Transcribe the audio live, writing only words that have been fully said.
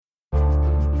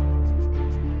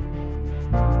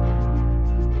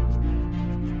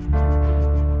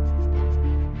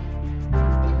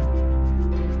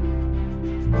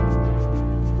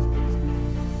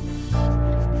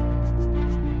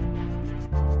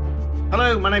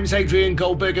Hello, my name is Adrian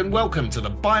Goldberg and welcome to the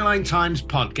Byline Times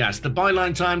podcast. The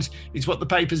Byline Times is what the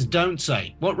papers don't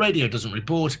say, what radio doesn't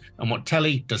report and what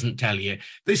telly doesn't tell you.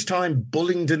 This time,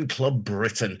 Bullingdon Club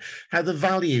Britain, how the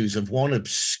values of one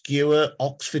obscure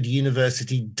Oxford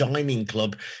University dining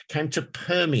club came to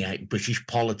permeate British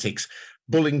politics.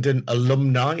 Bullingdon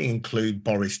alumni include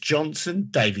Boris Johnson,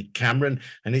 David Cameron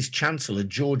and his Chancellor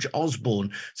George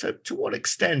Osborne. So to what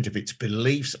extent have its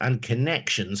beliefs and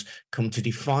connections come to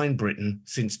define Britain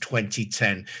since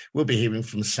 2010? We'll be hearing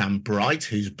from Sam Bright,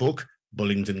 whose book,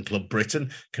 Bullingdon Club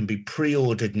Britain, can be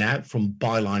pre-ordered now from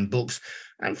Byline Books,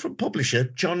 and from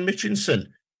publisher John Mitchinson,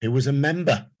 who was a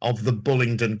member of the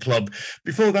Bullingdon Club.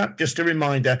 Before that, just a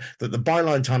reminder that the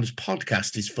Byline Times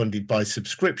podcast is funded by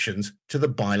subscriptions to the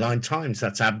Byline Times.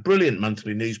 That's our brilliant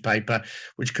monthly newspaper,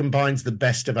 which combines the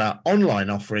best of our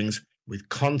online offerings with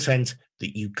content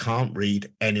that you can't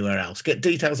read anywhere else. Get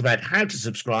details about how to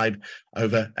subscribe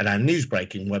over at our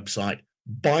newsbreaking website,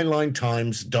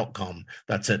 bylinetimes.com.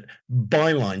 That's at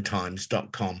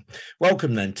bylinetimes.com.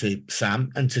 Welcome then to Sam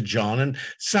and to John. And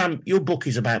Sam, your book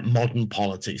is about modern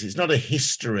politics. It's not a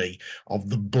history of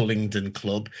the Bullingdon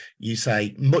Club. You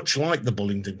say, much like the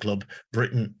Bullingdon Club,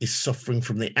 Britain is suffering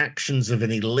from the actions of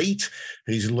an elite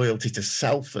whose loyalty to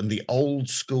self and the old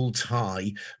school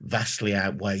tie vastly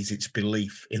outweighs its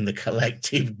belief in the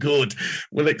collective good.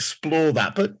 We'll explore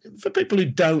that. But for people who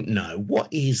don't know, what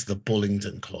is the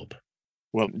Bullingdon Club?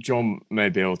 Well, John may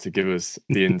be able to give us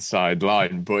the inside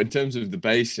line, but in terms of the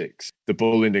basics, the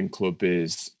Bullingdon Club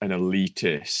is an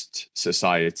elitist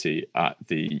society at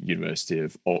the University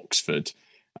of Oxford,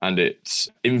 and it's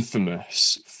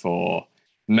infamous for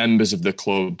members of the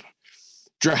club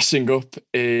dressing up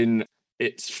in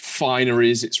its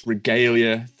fineries, its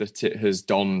regalia that it has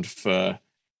donned for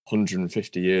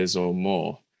 150 years or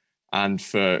more, and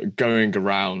for going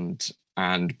around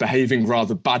and behaving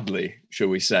rather badly, shall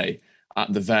we say,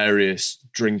 at the various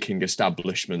drinking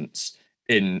establishments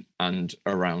in and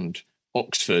around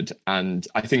Oxford. And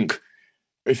I think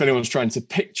if anyone's trying to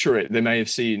picture it, they may have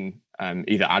seen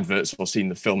either adverts or seen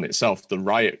the film itself, The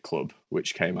Riot Club,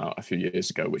 which came out a few years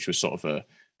ago, which was sort of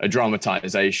a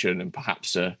dramatization and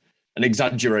perhaps an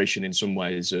exaggeration in some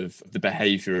ways of the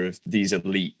behavior of these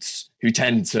elites who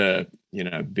tend to,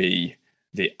 be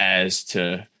the heirs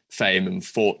to fame and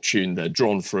fortune. They're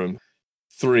drawn from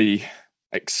three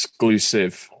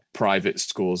exclusive private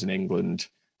schools in England,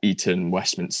 Eton,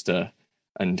 Westminster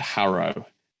and Harrow.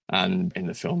 And in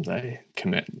the film, they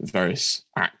commit various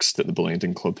acts that the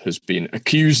Bullingdon Club has been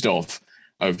accused of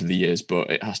over the years. But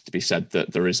it has to be said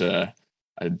that there is a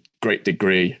great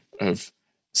degree of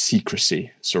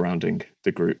secrecy surrounding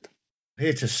the group.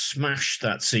 Here to smash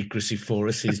that secrecy for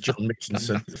us is John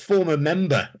Mitchinson, former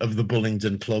member of the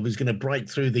Bullingdon Club, who's going to break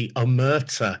through the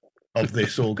omerta of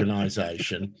this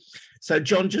organisation. So,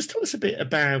 John, just tell us a bit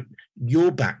about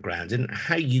your background and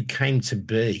how you came to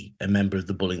be a member of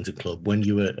the Bullingdon Club when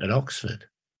you were at Oxford.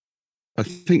 I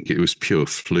think it was pure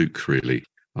fluke, really.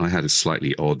 I had a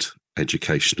slightly odd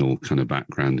educational kind of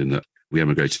background in that we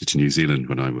emigrated to New Zealand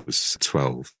when I was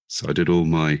 12. So I did all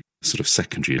my sort of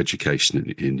secondary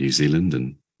education in New Zealand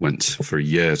and went for a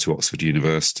year to Oxford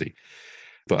University.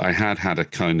 But I had a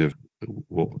kind of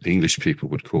what English people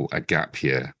would call a gap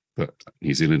year, but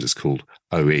New Zealanders called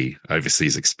OE,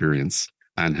 overseas experience,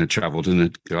 and had travelled.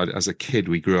 And as a kid,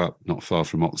 we grew up not far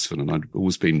from Oxford, and I'd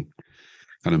always been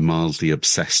kind of mildly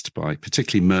obsessed by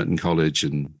particularly Merton College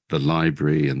and the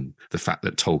library and the fact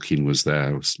that Tolkien was there.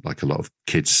 I was like a lot of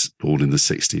kids born in the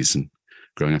 60s and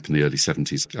growing up in the early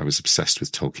 70s. I was obsessed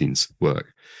with Tolkien's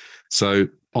work. So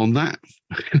on that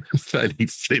fairly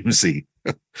flimsy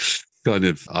kind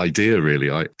of idea, really,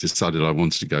 I decided I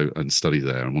wanted to go and study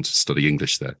there. I wanted to study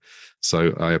English there.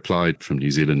 So I applied from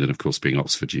New Zealand, and of course, being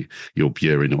Oxford, your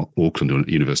year in Auckland or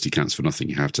university counts for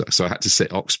nothing. So I had to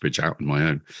sit Oxbridge out on my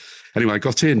own. Anyway, I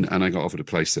got in and I got offered a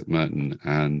place at Merton,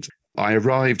 and I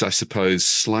arrived, I suppose,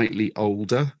 slightly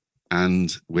older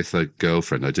and with a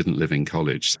girlfriend. I didn't live in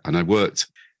college, and I worked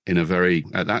in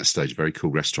at that stage, a very cool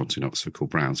restaurant in Oxford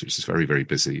called Brown's, which was very, very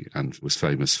busy and was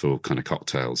famous for kind of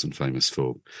cocktails and famous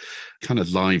for kind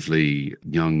of lively,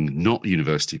 young, not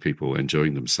university people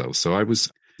enjoying themselves. So I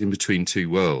was in between two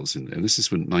worlds. And this is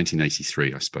when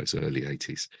 1983, I suppose, early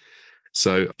 80s.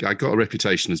 So I got a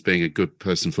reputation as being a good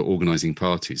person for organising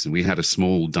parties. And we had a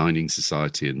small dining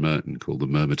society in Merton called the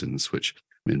Myrmidons, which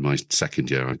in my second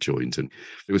year I joined. And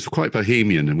it was quite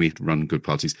bohemian and we'd run good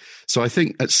parties. So I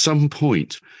think at some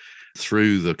point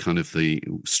through the kind of the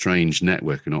strange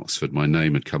network in Oxford, my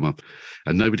name had come up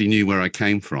and nobody knew where I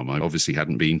came from. I obviously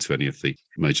hadn't been to any of the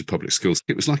major public schools.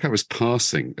 It was like I was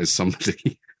passing as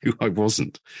somebody who I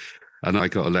wasn't. And I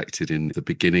got elected in the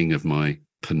beginning of my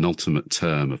penultimate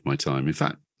term of my time. In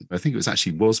fact, I think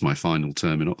it was my final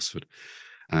term in Oxford.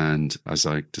 And as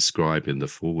I describe in the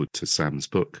foreword to Sam's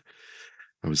book,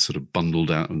 I was sort of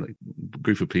bundled out, and a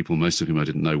group of people, most of whom I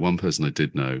didn't know. One person I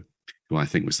did know, who I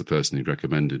think was the person who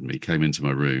recommended me, came into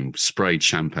my room, sprayed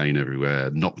champagne everywhere,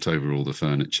 knocked over all the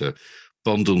furniture,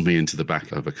 bundled me into the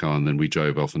back of a car, and then we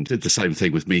drove off and did the same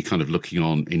thing with me kind of looking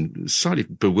on in slightly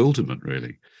bewilderment,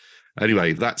 really.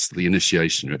 Anyway, that's the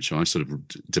initiation, which I sort of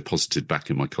deposited back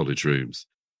in my college rooms.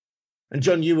 And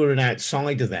John, you were an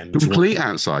outsider then. Complete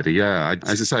outsider, yeah.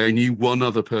 As I say, I knew one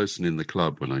other person in the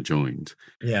club when I joined.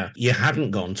 Yeah, you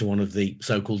hadn't gone to one of the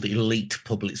so-called elite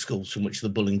public schools from which the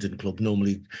Bullingdon Club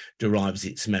normally derives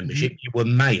its membership. You were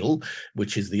male,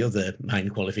 which is the other main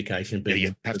qualification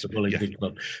being the Bullingdon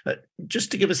Club.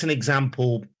 Just to give us an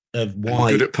example of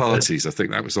why... I'm good at parties. I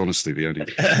think that was honestly the only...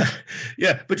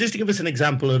 Yeah, but just to give us an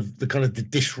example of the kind of the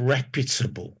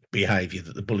disreputable behaviour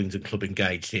that the Bullingdon Club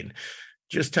engaged in,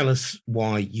 just tell us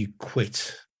why you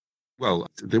quit. Well,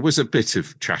 there was a bit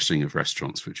of trashing of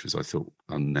restaurants, which was, I thought,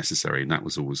 unnecessary. And that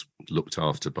was always looked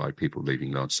after by people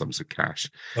leaving large sums of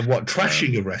cash. And what,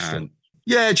 trashing a restaurant?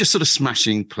 Yeah, just sort of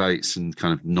smashing plates and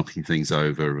kind of knocking things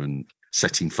over and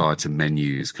setting fire to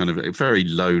menus, kind of a very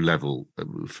low level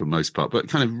for most part, but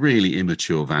kind of really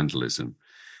immature vandalism.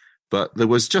 But there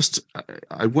was just,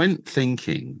 I went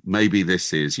thinking, maybe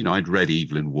this is, I'd read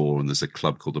Evelyn Waugh, and there's a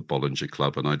club called the Bollinger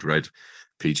Club, and I'd read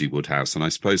P.G. Wodehouse, and I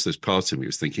suppose there's part of me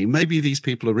was thinking, maybe these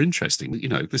people are interesting.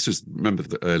 This was, remember,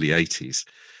 the early 80s,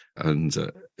 and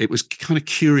it was kind of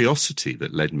curiosity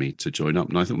that led me to join up.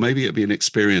 And I thought maybe it'd be an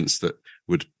experience that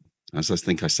would, as I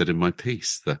think I said in my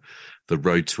piece, the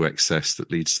road to excess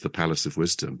that leads to the palace of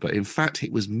wisdom. But in fact,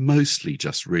 it was mostly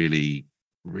just really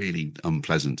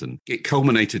unpleasant. And it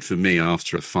culminated for me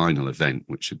after a final event,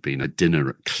 which had been a dinner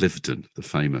at Cliveden, the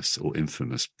famous or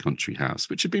infamous country house,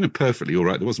 which had been a perfectly all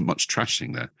right. There wasn't much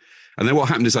trashing there. And then what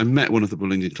happened is I met one of the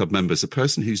Bullingdon Club members, a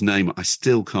person whose name I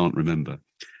still can't remember.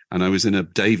 And I was in a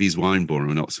Davies wine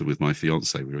ballroom in Oxford with my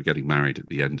fiance. We were getting married at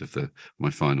the end of my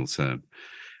final term.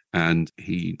 And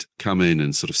he'd come in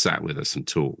and sort of sat with us and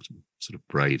talked, sort of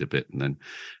brayed a bit, and then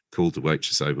called the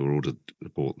waitress over, ordered the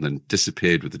port, and then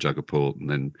disappeared with the jug of port, and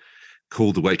then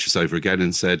called the waitress over again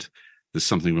and said, there's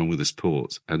something wrong with this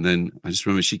port. And then I just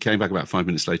remember she came back about 5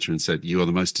 minutes later and said, you are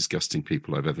the most disgusting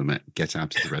people I've ever met. Get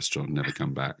out of the restaurant and never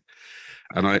come back.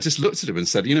 And I just looked at him and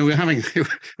said, we're having, it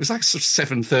was like sort of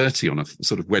 7:30 on a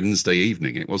sort of Wednesday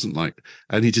evening. It wasn't like,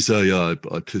 and he just said, yeah,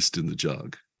 I pissed in the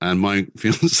jug. And my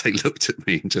fiance looked at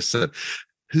me and just said,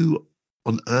 who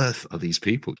on earth are these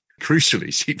people?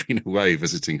 Crucially, she'd been away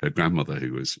visiting her grandmother,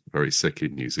 who was very sick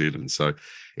in New Zealand. So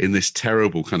in this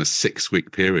terrible kind of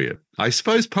 6-week period, I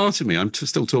suppose part of me, I'm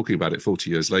still talking about it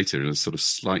 40 years later in a sort of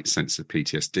slight sense of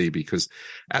PTSD, because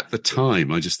at the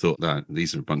time I just thought that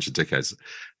these are a bunch of dickheads.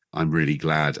 I'm really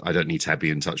glad I don't need to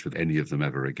be in touch with any of them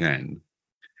ever again.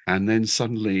 And then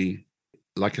suddenly,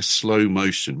 like a slow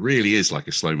motion, really is like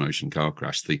a slow motion car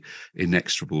crash, the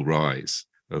inexorable rise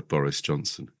of Boris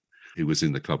Johnson, who was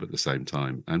in the club at the same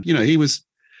time. And, he was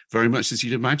very much as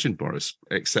you'd imagine Boris,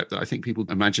 except that I think people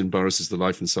imagine Boris as the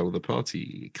life and soul of the party.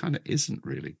 He kind of isn't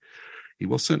really. He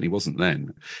certainly wasn't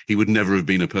then. He would never have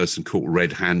been a person caught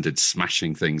red-handed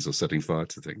smashing things or setting fire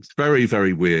to things. Very,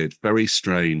 very weird, very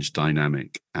strange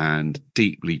dynamic, and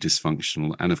deeply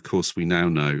dysfunctional. And of course, we now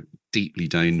know deeply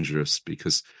dangerous,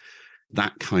 because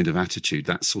that kind of attitude,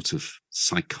 that sort of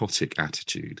psychotic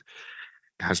attitude,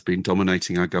 has been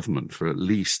dominating our government for at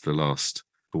least the last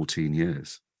 14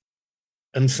 years.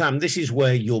 And Sam, this is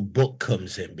where your book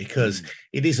comes in, because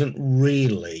it isn't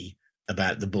really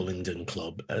about the Bullingdon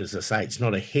Club. As I say, it's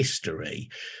not a history,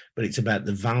 but it's about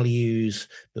the values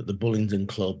that the Bullingdon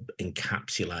Club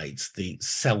encapsulates, the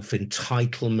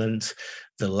self-entitlement,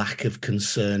 the lack of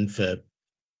concern for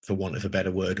want of a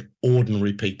better word,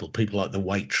 ordinary people like the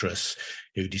waitress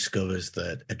who discovers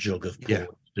that a jug of port has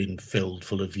been filled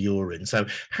full of urine. So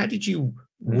how did you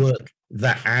work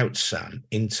that out, Sam,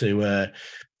 into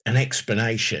an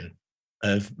explanation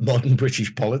of modern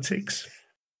British politics?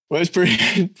 Well, it's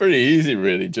pretty easy,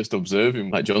 really, just observing,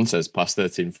 like John says, past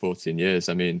 13, 14 years.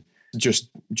 I mean, just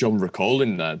John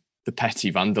recalling that the petty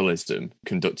vandalism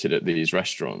conducted at these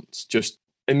restaurants just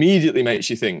immediately makes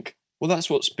you think, well, that's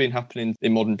what's been happening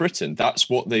in modern Britain. That's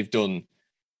what they've done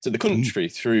to the country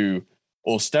through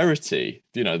austerity.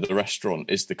 The restaurant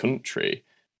is the country,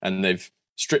 and they've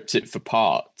stripped it for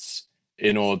parts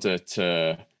in order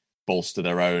to bolster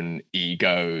their own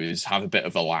egos, have a bit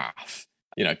of a laugh.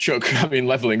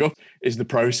 Levelling up is the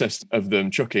process of them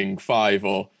chucking £5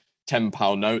 or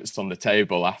 £10 notes on the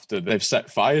table after they've set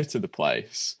fire to the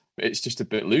place. It's just a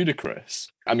bit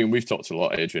ludicrous. I mean, we've talked a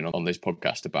lot, Adrian, on this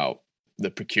podcast about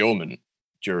the procurement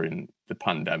during the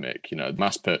pandemic,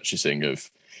 mass purchasing of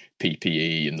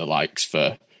PPE and the likes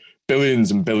for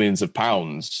billions and billions of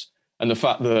pounds. And the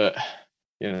fact that,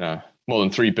 more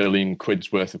than 3 billion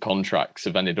quid's worth of contracts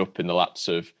have ended up in the laps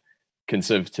of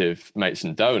Conservative mates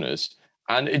and donors.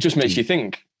 And it just makes you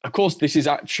think, of course, this is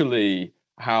actually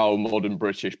how modern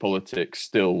British politics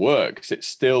still works. It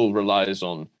still relies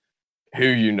on who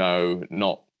you know,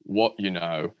 not what you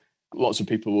know. Lots of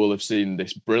people will have seen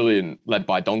this brilliant Led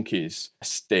by Donkeys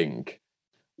sting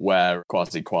where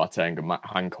Kwasi Kwarteng and Matt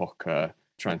Hancock are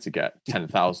trying to get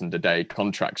 10,000 a day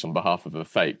contracts on behalf of a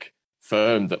fake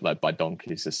firm that Led by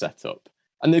Donkeys has set up.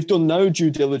 And they've done no due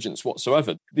diligence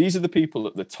whatsoever. These are the people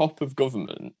at the top of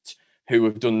government who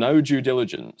have done no due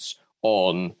diligence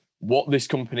on what this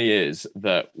company is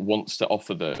that wants to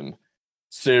offer them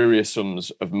serious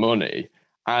sums of money.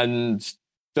 And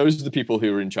those are the people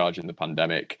who are in charge in the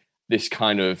pandemic. This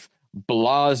kind of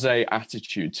blasé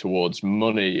attitude towards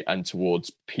money and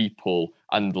towards people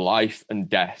and life and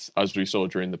death, as we saw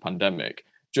during the pandemic,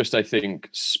 just, I think,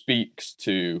 speaks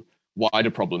to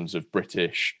wider problems of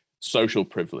British social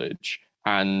privilege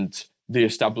and the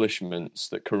establishments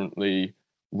that currently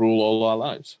rule all our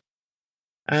lives.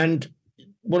 And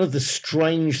one of the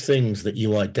strange things that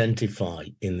you identify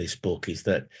in this book is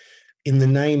that in the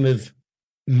name of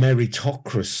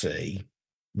meritocracy,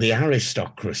 the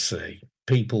aristocracy,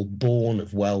 people born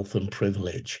of wealth and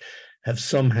privilege, have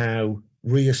somehow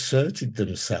reasserted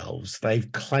themselves.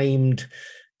 They've claimed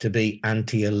to be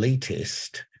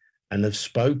anti-elitist and have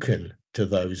spoken to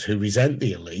those who resent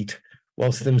the elite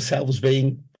whilst themselves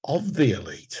being of the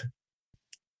elite.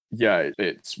 Yeah,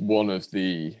 it's one of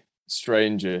the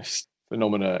strangest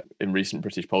phenomena in recent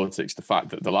British politics, the fact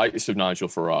that the likes of Nigel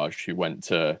Farage, who went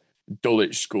to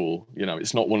Dulwich School,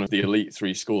 it's not one of the elite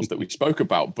 3 schools that we spoke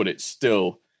about, but it's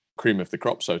still cream of the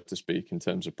crop, so to speak, in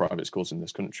terms of private schools in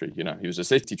this country. He was a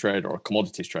city trader or a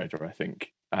commodities trader, I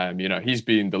think. He's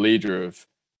been the leader of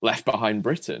Left Behind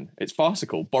Britain. It's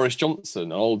farcical. Boris Johnson,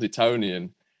 an old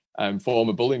Etonian,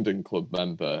 former Bullingdon Club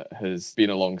member, has been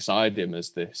alongside him as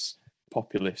this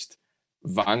populist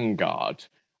vanguard.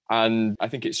 And I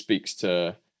think it speaks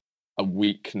to a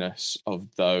weakness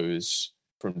of those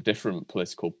from different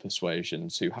political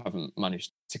persuasions who haven't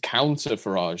managed to counter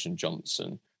Farage and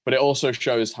Johnson. But it also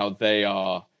shows how they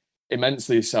are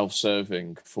immensely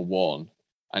self-serving, for one,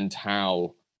 and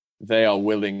how they are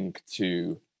willing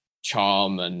to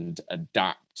charm and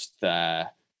adapt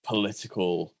their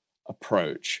political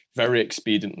approach very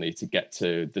expediently to get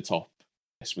to the top.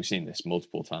 Yes, we've seen this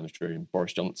multiple times during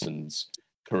Boris Johnson's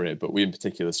career, but we in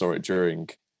particular saw it during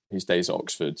his days at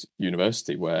Oxford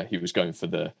University, where he was going for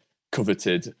the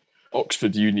coveted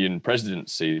Oxford Union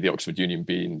presidency, the Oxford Union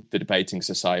being the debating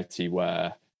society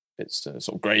where it's a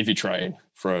sort of gravy train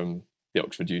from the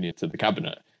Oxford Union to the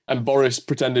cabinet. And Boris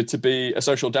pretended to be a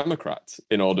social democrat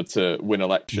in order to win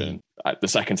election at the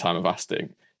second time of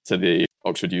asking to the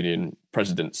Oxford Union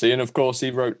presidency. And of course,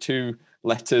 he wrote 2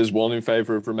 letters, one in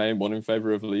favour of Remain, one in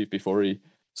favour of Leave, before he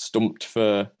stumped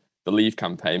for the Leave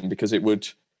campaign because it would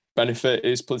benefit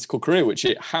his political career, which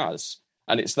it has.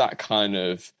 And it's that kind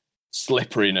of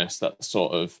slipperiness, that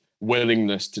sort of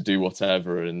willingness to do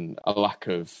whatever and a lack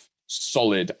of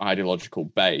solid ideological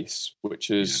base, which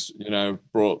has,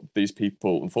 brought these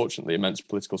people, unfortunately, immense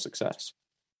political success.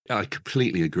 I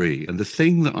completely agree. And the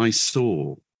thing that I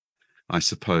saw, I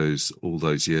suppose, all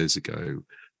those years ago,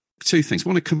 2 things.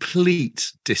 One, a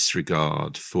complete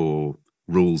disregard for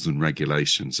rules and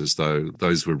regulations, as though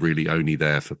those were really only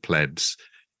there for plebs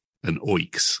and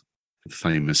oiks.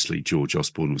 Famously, George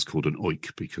Osborne was called an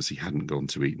oik because he hadn't gone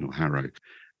to Eton or Harrow.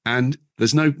 And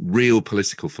there's no real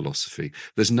political philosophy.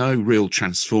 There's no real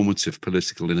transformative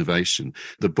political innovation.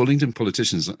 The Bullingdon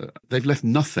politicians, they've left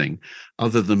nothing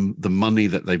other than the money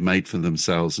that they've made for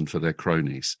themselves and for their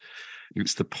cronies.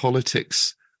 It's the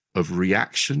politics of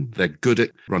reaction. They're good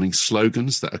at running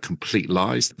slogans that are complete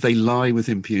lies. They lie with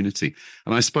impunity.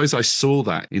 And I suppose I saw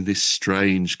that in this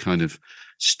strange kind of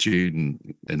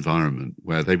student environment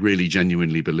where they really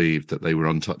genuinely believed that they were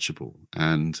untouchable.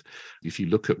 And if you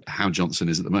look at how Johnson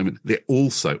is at the moment, they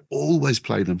also always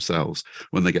play themselves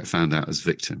when they get found out as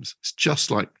victims. It's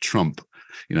just like Trump.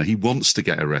 He wants to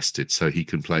get arrested so he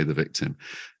can play the victim.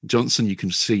 Johnson, you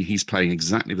can see he's playing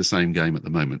exactly the same game at the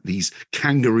moment. These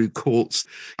kangaroo courts,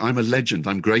 I'm a legend,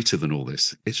 I'm greater than all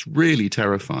this. It's really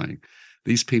terrifying.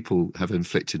 These people have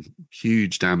inflicted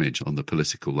huge damage on the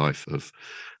political life of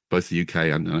both the UK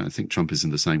and I think Trump is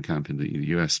in the same camp in the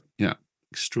US. Yeah,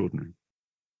 extraordinary.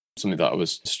 Something that I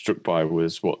was struck by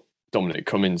was what Dominic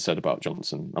Cummings said about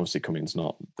Johnson. Obviously, Cummings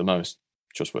not the most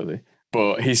trustworthy.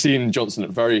 But he's seen Johnson at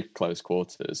very close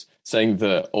quarters, saying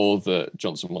that all that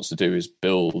Johnson wants to do is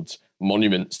build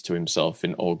monuments to himself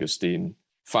in Augustine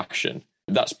fashion.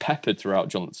 That's peppered throughout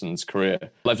Johnson's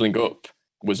career. Levelling Up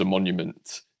was a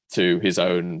monument to his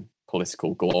own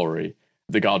political glory.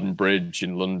 The Garden Bridge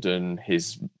in London,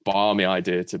 his balmy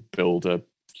idea to build a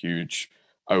huge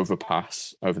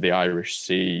overpass over the Irish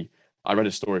Sea. I read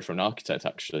a story from an architect,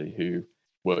 actually, who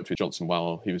worked with Johnson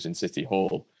while he was in City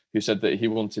Hall, who said that he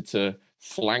wanted to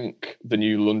flank the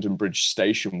new London Bridge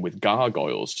station with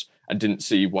gargoyles and didn't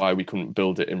see why we couldn't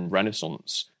build it in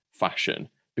Renaissance fashion,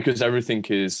 because everything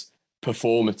is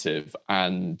performative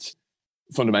and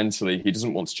fundamentally he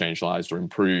doesn't want to change lives or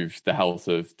improve the health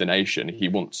of the nation. He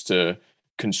wants to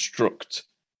construct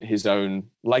his own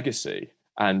legacy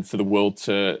and for the world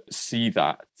to see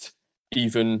that,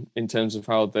 even in terms of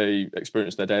how they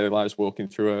experience their daily lives walking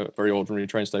through a very ordinary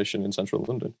train station in central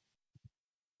London.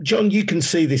 John, you can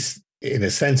see this in a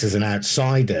sense as an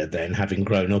outsider then, having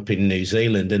grown up in New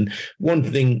Zealand. And one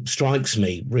thing strikes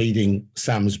me reading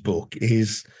Sam's book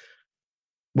is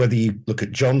whether you look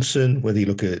at Johnson, whether you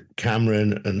look at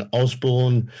Cameron and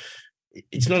Osborne,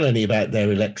 it's not only about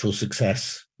their electoral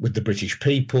success with the British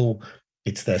people,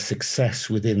 it's their success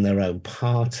within their own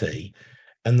party.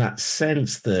 And that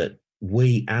sense that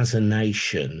we as a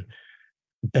nation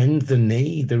bend the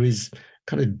knee, there is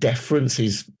kind of deference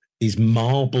is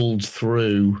marbled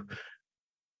through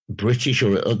British,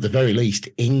 or at the very least,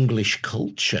 English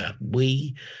culture.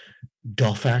 We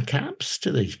doff our caps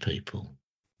to these people.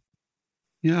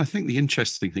 Yeah, I think the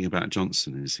interesting thing about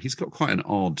Johnson is he's got quite an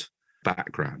odd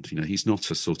background. You know, he's not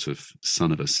a sort of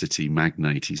son of a city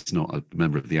magnate. He's not a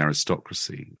member of the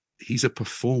aristocracy. He's a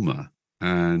performer.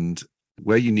 And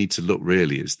where you need to look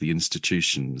really is the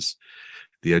institutions,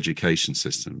 the education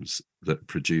systems that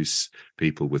produce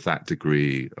people with that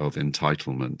degree of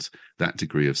entitlement, that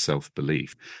degree of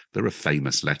self-belief. There are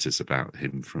famous letters about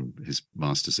him from his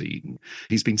masters at Eton.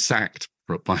 He's been sacked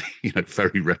by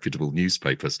very reputable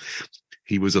newspapers.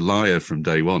 He was a liar from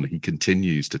day one. He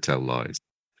continues to tell lies.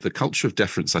 The culture of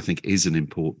deference, I think, is an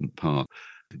important part.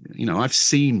 You know, I've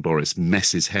seen Boris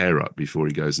mess his hair up before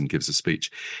he goes and gives a speech.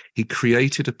 He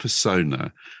created a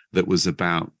persona that was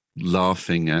about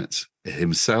laughing at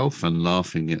himself and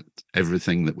laughing at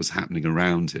everything that was happening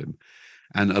around him.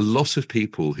 And a lot of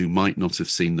people who might not have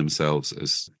seen themselves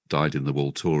as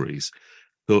dyed-in-the-wool Tories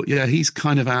thought, yeah, he's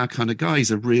kind of our kind of guy.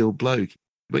 He's a real bloke.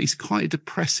 But he's quite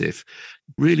depressive,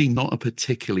 really not a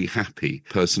particularly happy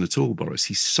person at all, Boris.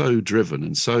 He's so driven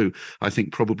and so, I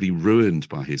think, probably ruined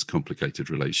by his complicated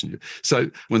relationship. So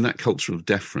when that culture of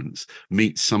deference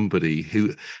meets somebody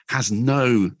who has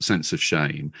no sense of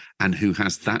shame and who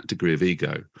has that degree of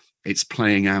ego, it's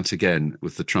playing out again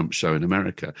with the Trump show in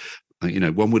America. You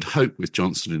know, one would hope with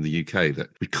Johnson in the UK that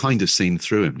we've kind of seen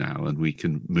through him now and we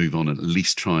can move on and at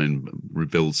least try and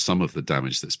rebuild some of the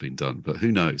damage that's been done. But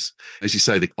who knows? As you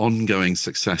say, the ongoing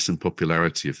success and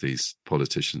popularity of these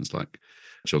politicians like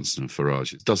Johnson and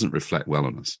Farage, it doesn't reflect well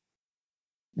on us.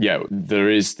 Yeah, there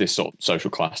is this sort of social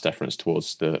class deference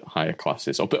towards the higher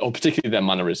classes, or particularly their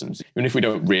mannerisms. Even if we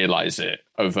don't realise it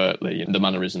overtly, the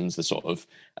mannerisms, the sort of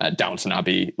Downton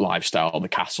Abbey lifestyle, the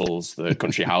castles, the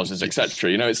country houses,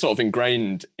 etc. You know, it's sort of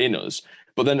ingrained in us.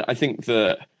 But then I think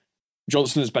that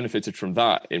Johnson has benefited from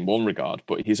that in one regard,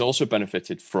 but he's also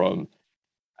benefited from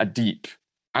a deep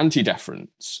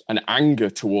anti-deference and anger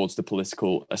towards the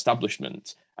political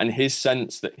establishment, and his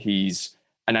sense that he's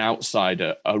an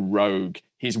outsider, a rogue.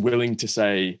 He's willing to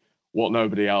say what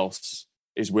nobody else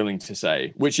is willing to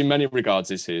say, which in many regards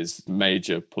is his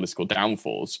major political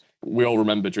downfalls. We all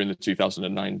remember during the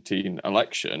 2019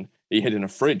 election, he hid in a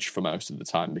fridge for most of the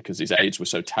time because his aides were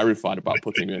so terrified about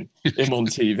putting him on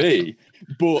TV.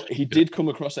 But he did come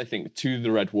across, I think, to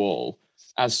the Red Wall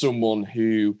as someone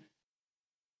who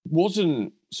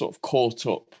wasn't sort of caught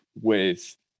up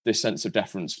with this sense of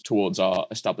deference towards our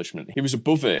establishment. He was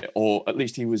above it, or at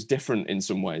least he was different in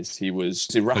some ways. He was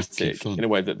erratic in a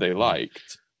way that they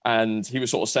liked. And he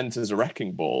was sort of sent as a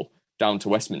wrecking ball down to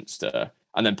Westminster.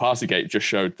 And then Partygate just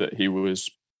showed that he was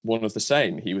one of the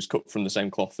same. He was cut from the same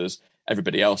cloth as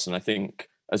everybody else. And I think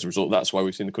as a result, that's why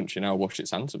we've seen the country now wash its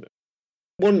hands of it.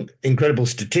 One incredible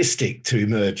statistic to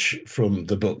emerge from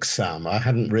the book, Sam, I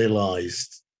hadn't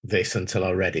realised this until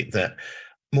I read it, that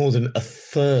more than a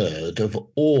third of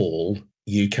all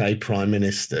UK prime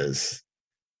ministers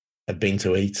have been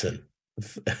to Eton.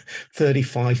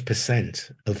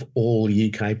 35% of all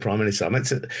UK prime ministers. I mean,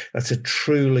 that's a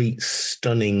truly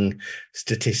stunning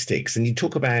statistics. And you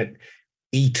talk about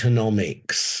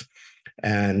Etonomics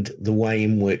and the way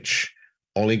in which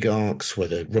oligarchs,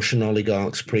 whether Russian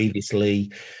oligarchs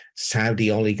previously, Saudi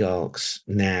oligarchs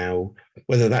now,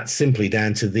 whether that's simply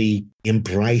down to the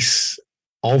embrace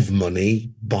of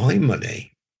money by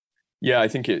money. Yeah, I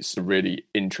think it's a really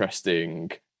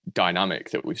interesting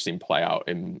dynamic that we've seen play out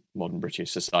in modern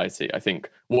British society. I think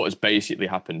what has basically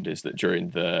happened is that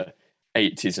during the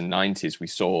 80s and 90s, we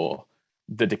saw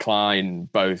the decline,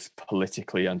 both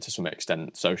politically and to some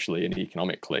extent socially and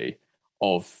economically,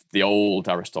 of the old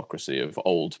aristocracy, of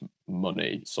old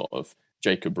money, sort of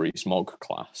Jacob Rees-Mogg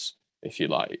class, if you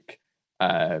like.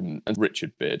 And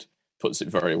Richard Byd puts it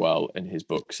very well in his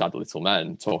book, Sad Little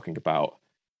Men, talking about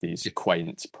these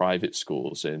quaint private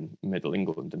schools in Middle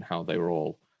England and how they were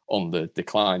all on the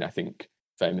decline. I think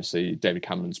famously David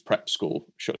Cameron's prep school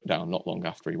shut down not long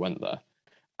after he went there.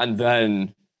 And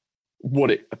then what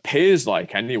it appears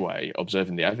like anyway,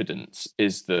 observing the evidence,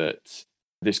 is that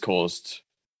this caused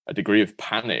a degree of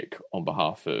panic on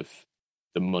behalf of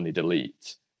the moneyed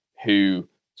elite, who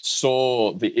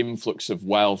saw the influx of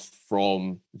wealth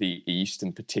from the East,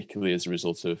 and particularly as a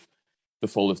result of the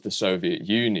fall of the Soviet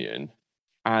Union,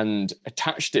 and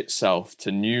attached itself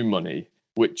to new money,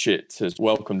 which it has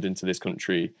welcomed into this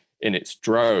country in its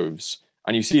droves.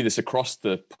 And you see this across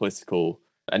the political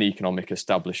and economic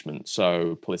establishment.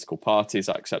 So political parties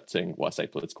accepting, well, I say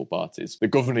political parties, the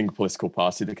governing political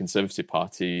party, the Conservative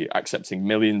Party, accepting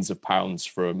millions of pounds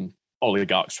from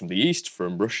oligarchs from the East,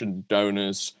 from Russian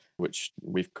donors, which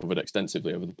we've covered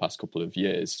extensively over the past couple of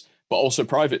years, but also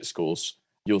private schools.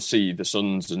 You'll see the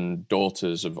sons and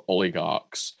daughters of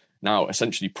oligarchs now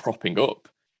essentially propping up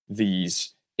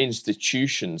these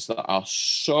institutions that are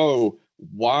so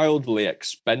wildly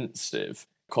expensive,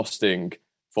 costing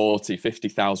 40,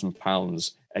 50,000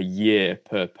 pounds a year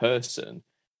per person,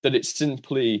 that it's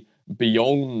simply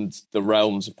beyond the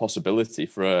realms of possibility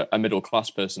for a middle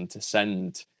class person to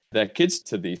send their kids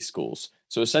to these schools.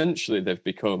 So essentially they've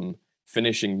become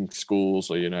finishing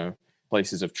schools or,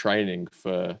 places of training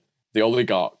for the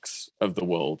oligarchs of the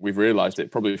world. We've realised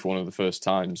it probably for one of the first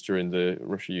times during the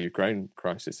Russia-Ukraine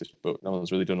crisis, but no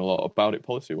one's really done a lot about it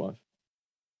policy-wise.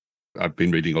 I've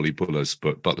been reading Ollie Buller's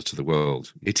book, Butler to the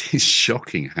World. It is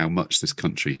shocking how much this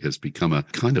country has become a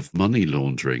kind of money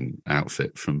laundering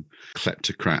outfit from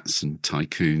kleptocrats and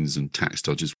tycoons and tax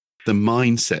dodgers. The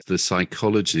mindset, the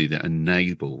psychology that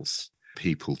enables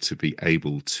people to be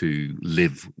able to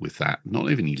live with that, not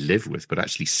even live with, but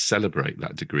actually celebrate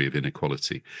that degree of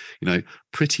inequality.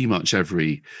 Pretty much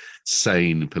every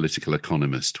sane political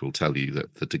economist will tell you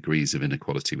that the degrees of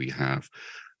inequality we have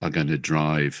are going to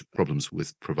drive problems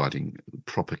with providing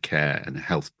proper care and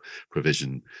health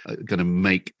provision, are going to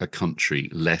make a country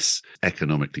less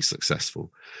economically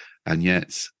successful. And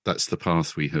yet that's the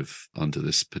path we have under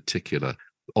this particular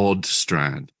odd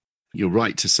strand. You're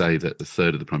right to say that a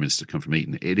third of the Prime Minister come from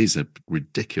Eton. It is a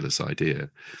ridiculous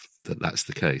idea that that's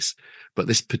the case. But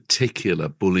this particular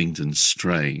Bullingdon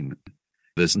strain,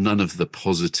 there's none of the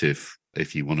positive,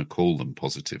 if you want to call them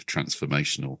positive,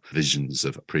 transformational visions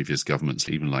of previous governments,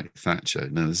 even like Thatcher.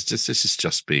 No, this has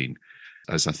just been,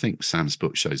 as I think Sam's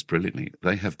book shows brilliantly,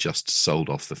 they have just sold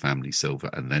off the family silver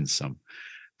and then some,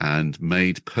 and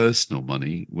made personal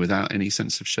money without any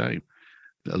sense of shame.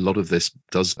 A lot of this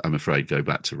does, I'm afraid, go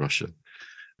back to Russia,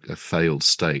 a failed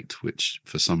state, which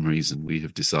for some reason we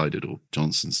have decided, or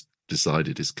Johnson's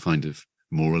decided, is kind of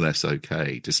more or less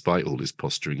okay, despite all this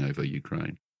posturing over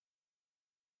Ukraine.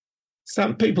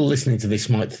 Some people listening to this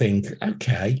might think,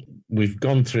 okay, we've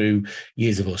gone through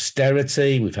years of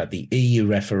austerity, we've had the EU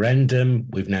referendum,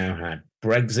 we've now had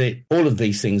Brexit. All of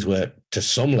these things were, to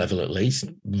some level at least,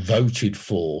 voted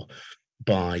for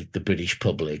by the British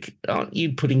public. Aren't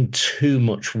you putting too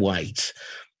much weight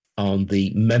on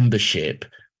the membership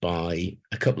by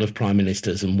a couple of prime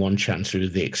ministers and one chancellor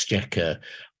of the exchequer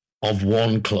of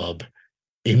one club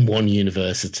in one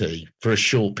university for a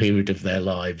short period of their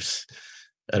lives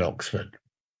at Oxford?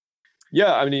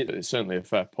 Yeah, I mean, it's certainly a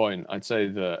fair point. I'd say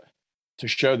that to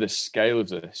show the scale of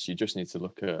this, you just need to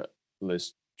look at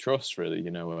Liz Truss, really,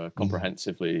 a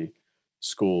comprehensively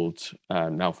schooled,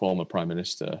 now former prime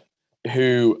minister,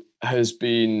 who has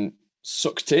been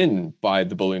sucked in by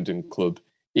the Bullingdon Club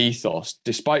ethos,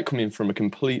 despite coming from a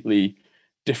completely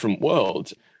different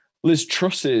world. Liz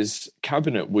Truss's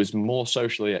cabinet was more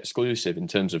socially exclusive in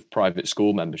terms of private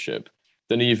school membership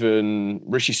than even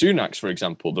Rishi Sunak's, for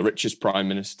example, the richest prime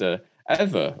minister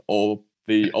ever, or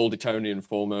the old Etonian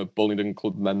former Bullingdon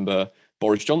Club member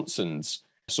Boris Johnson's.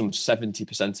 Some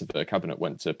 70% of her cabinet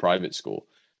went to private school.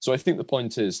 So I think the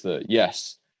point is that,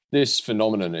 yes, this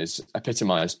phenomenon is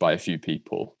epitomised by a few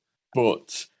people,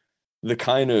 but the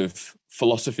kind of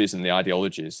philosophies and the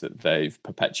ideologies that they've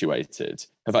perpetuated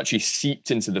have actually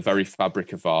seeped into the very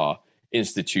fabric of our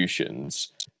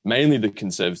institutions. mainly the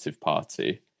Conservative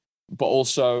Party, but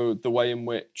also the way in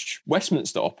which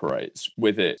Westminster operates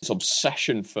with its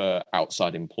obsession for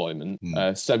outside employment.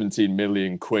 17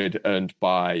 million quid earned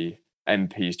by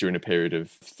MPs during a period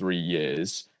of 3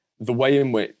 years. The way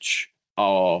in which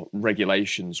our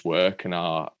regulations work and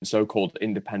our so-called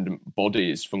independent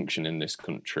bodies function in this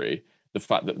country, the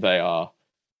fact that they are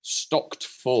stocked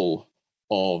full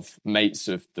of mates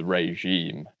of the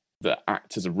regime that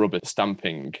act as a rubber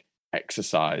stamping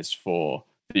exercise for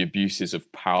the abuses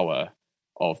of power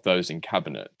of those in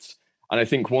cabinet. And I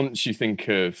think once you think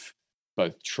of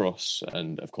both Truss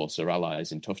and, of course, their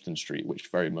allies in Tufton Street, which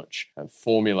very much have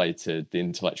formulated the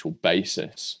intellectual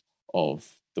basis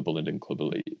of the Bullingdon Club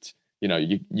elite,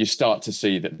 you start to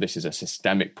see that this is a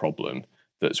systemic problem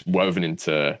that's woven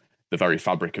into the very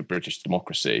fabric of British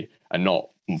democracy, and not,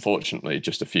 unfortunately,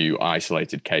 just a few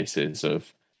isolated cases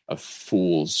of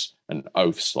fools and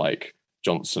oafs like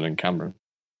Johnson and Cameron.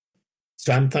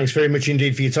 Sam, thanks very much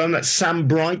indeed for your time. That's Sam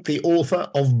Bright, the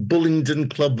author of Bullingdon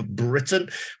Club Britain,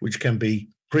 which can be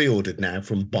pre-ordered now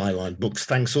from Byline Books.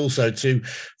 Thanks also to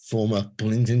former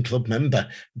Bullingdon Club member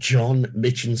John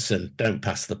Mitchinson. Don't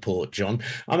pass the port, John.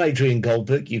 I'm Adrian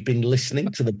Goldberg. You've been listening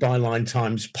to the Byline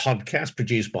Times podcast,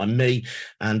 produced by me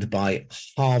and by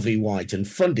Harvey White and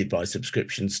funded by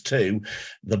subscriptions to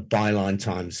the Byline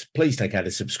Times. Please take out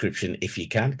a subscription if you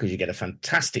can, because you get a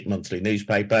fantastic monthly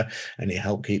newspaper and you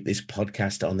help keep this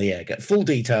podcast on the air. Get full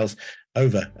details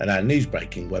over at our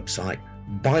newsbreaking website,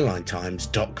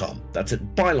 bylinetimes.com. That's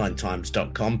at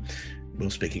bylinetimes.com. We'll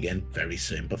speak again very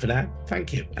soon. But for now,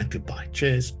 thank you and goodbye.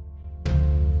 Cheers.